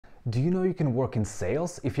Do you know you can work in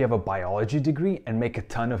sales if you have a biology degree and make a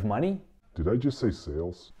ton of money? Did I just say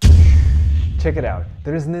sales? Check it out.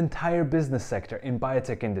 There is an entire business sector in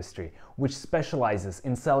biotech industry which specializes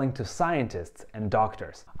in selling to scientists and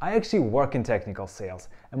doctors. I actually work in technical sales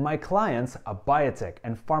and my clients are biotech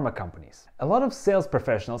and pharma companies. A lot of sales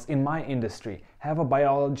professionals in my industry have a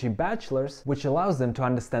biology bachelor's which allows them to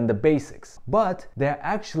understand the basics, but they're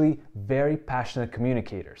actually very passionate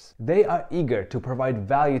communicators. They are eager to provide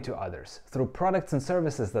value to others through products and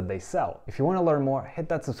services that they sell. If you want to learn more, hit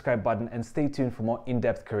that subscribe button and stay tuned for more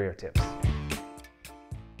in-depth career tips.